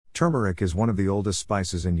Turmeric is one of the oldest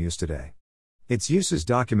spices in use today. Its use is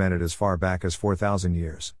documented as far back as 4,000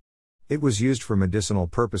 years. It was used for medicinal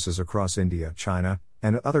purposes across India, China,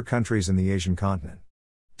 and other countries in the Asian continent.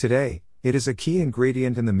 Today, it is a key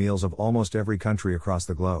ingredient in the meals of almost every country across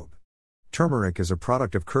the globe. Turmeric is a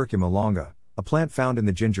product of Curcuma longa, a plant found in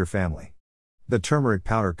the ginger family. The turmeric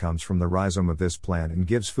powder comes from the rhizome of this plant and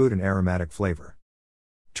gives food an aromatic flavor.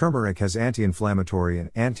 Turmeric has anti-inflammatory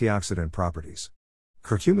and antioxidant properties.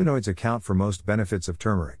 Curcuminoids account for most benefits of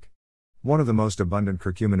turmeric. One of the most abundant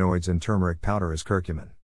curcuminoids in turmeric powder is curcumin.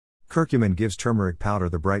 Curcumin gives turmeric powder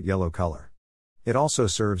the bright yellow color. It also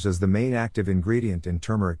serves as the main active ingredient in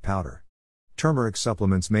turmeric powder. Turmeric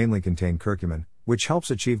supplements mainly contain curcumin, which helps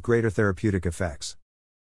achieve greater therapeutic effects.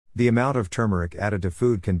 The amount of turmeric added to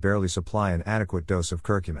food can barely supply an adequate dose of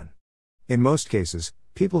curcumin. In most cases,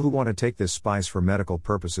 people who want to take this spice for medical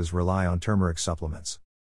purposes rely on turmeric supplements.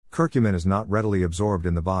 Curcumin is not readily absorbed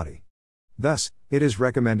in the body. Thus, it is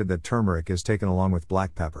recommended that turmeric is taken along with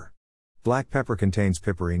black pepper. Black pepper contains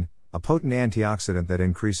piperine, a potent antioxidant that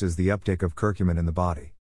increases the uptake of curcumin in the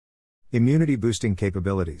body. Immunity boosting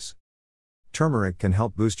capabilities. Turmeric can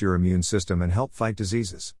help boost your immune system and help fight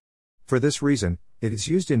diseases. For this reason, it is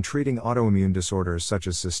used in treating autoimmune disorders such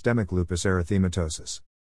as systemic lupus erythematosus.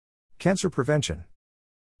 Cancer prevention.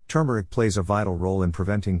 Turmeric plays a vital role in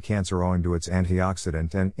preventing cancer owing to its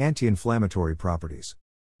antioxidant and anti-inflammatory properties.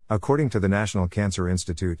 According to the National Cancer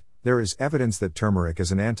Institute, there is evidence that turmeric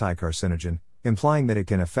is an anti-carcinogen, implying that it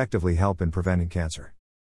can effectively help in preventing cancer.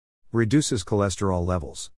 Reduces cholesterol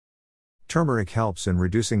levels. Turmeric helps in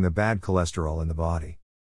reducing the bad cholesterol in the body.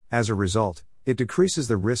 As a result, it decreases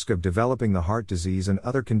the risk of developing the heart disease and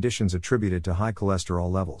other conditions attributed to high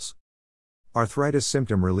cholesterol levels. Arthritis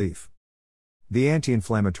symptom relief. The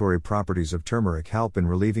anti-inflammatory properties of turmeric help in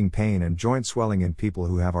relieving pain and joint swelling in people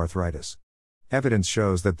who have arthritis. Evidence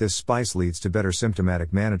shows that this spice leads to better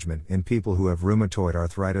symptomatic management in people who have rheumatoid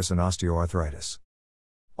arthritis and osteoarthritis.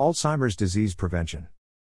 Alzheimer's disease prevention.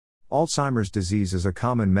 Alzheimer's disease is a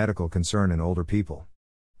common medical concern in older people.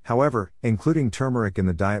 However, including turmeric in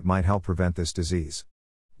the diet might help prevent this disease.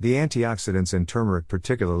 The antioxidants in turmeric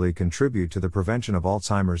particularly contribute to the prevention of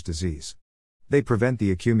Alzheimer's disease. They prevent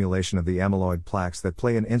the accumulation of the amyloid plaques that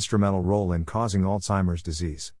play an instrumental role in causing Alzheimer's disease.